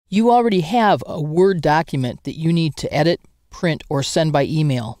You already have a Word document that you need to edit, print, or send by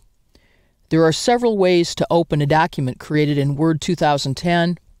email. There are several ways to open a document created in Word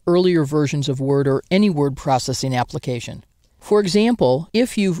 2010, earlier versions of Word, or any word processing application. For example,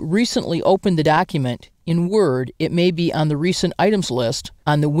 if you've recently opened the document in Word, it may be on the Recent Items list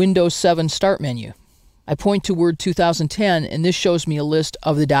on the Windows 7 Start menu. I point to Word 2010, and this shows me a list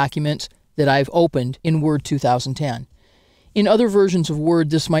of the documents that I've opened in Word 2010. In other versions of Word,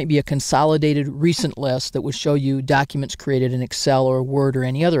 this might be a consolidated recent list that would show you documents created in Excel or Word or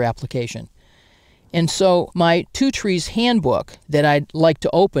any other application. And so my Two Trees Handbook that I'd like to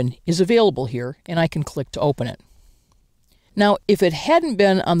open is available here, and I can click to open it. Now, if it hadn't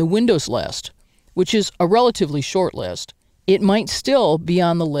been on the Windows list, which is a relatively short list, it might still be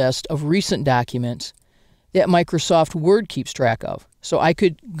on the list of recent documents that Microsoft Word keeps track of. So I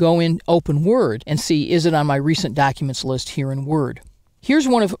could go in Open Word and see, is it on my recent documents list here in Word? Here's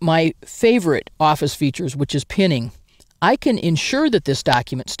one of my favorite Office features, which is pinning. I can ensure that this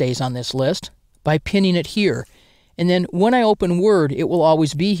document stays on this list by pinning it here. And then when I open Word, it will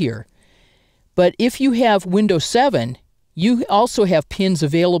always be here. But if you have Windows 7, you also have pins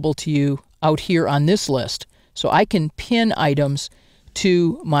available to you out here on this list. So I can pin items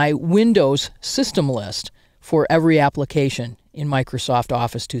to my Windows system list for every application in Microsoft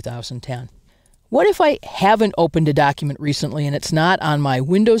Office 2010. What if I haven't opened a document recently and it's not on my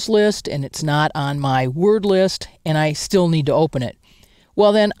Windows list and it's not on my Word list and I still need to open it?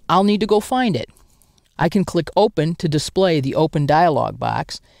 Well, then I'll need to go find it. I can click Open to display the Open dialog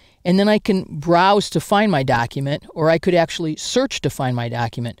box, and then I can browse to find my document, or I could actually search to find my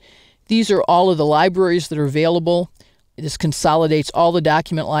document. These are all of the libraries that are available. This consolidates all the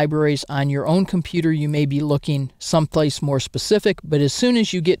document libraries on your own computer. You may be looking someplace more specific, but as soon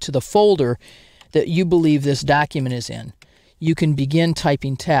as you get to the folder that you believe this document is in, you can begin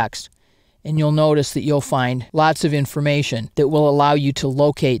typing text, and you'll notice that you'll find lots of information that will allow you to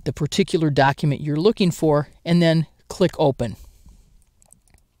locate the particular document you're looking for, and then click Open.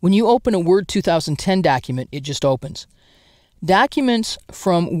 When you open a Word 2010 document, it just opens. Documents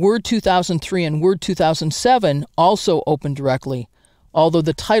from Word 2003 and Word 2007 also open directly, although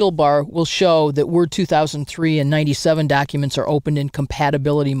the title bar will show that Word 2003 and 97 documents are opened in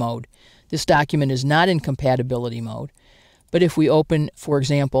compatibility mode. This document is not in compatibility mode, but if we open, for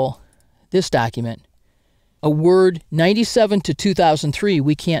example, this document, a Word 97 to 2003,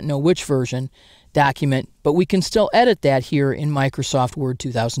 we can't know which version document, but we can still edit that here in Microsoft Word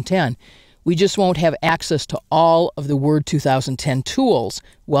 2010. We just won't have access to all of the Word 2010 tools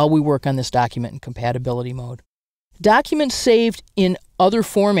while we work on this document in compatibility mode. Documents saved in other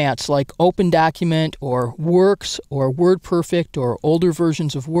formats like Open Document or Works or WordPerfect or older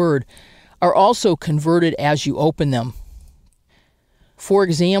versions of Word are also converted as you open them. For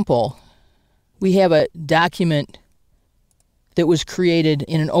example, we have a document that was created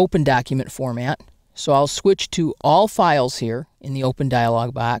in an Open Document format. So I'll switch to All Files here in the Open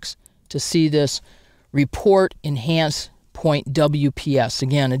dialog box to see this Report Enhance Point WPS.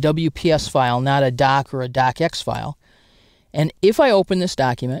 Again, a WPS file, not a doc or a docx file. And if I open this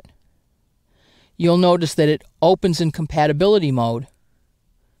document, you'll notice that it opens in compatibility mode,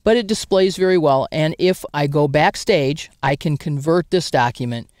 but it displays very well. And if I go backstage, I can convert this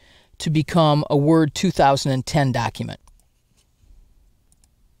document to become a Word 2010 document.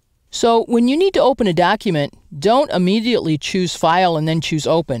 So when you need to open a document, don't immediately choose File and then choose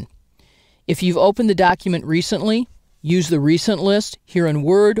Open. If you've opened the document recently, use the Recent list here in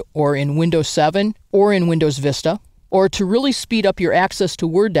Word or in Windows 7 or in Windows Vista. Or to really speed up your access to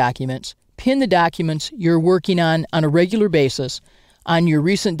Word documents, pin the documents you're working on a regular basis on your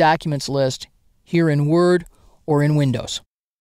Recent Documents list here in Word or in Windows.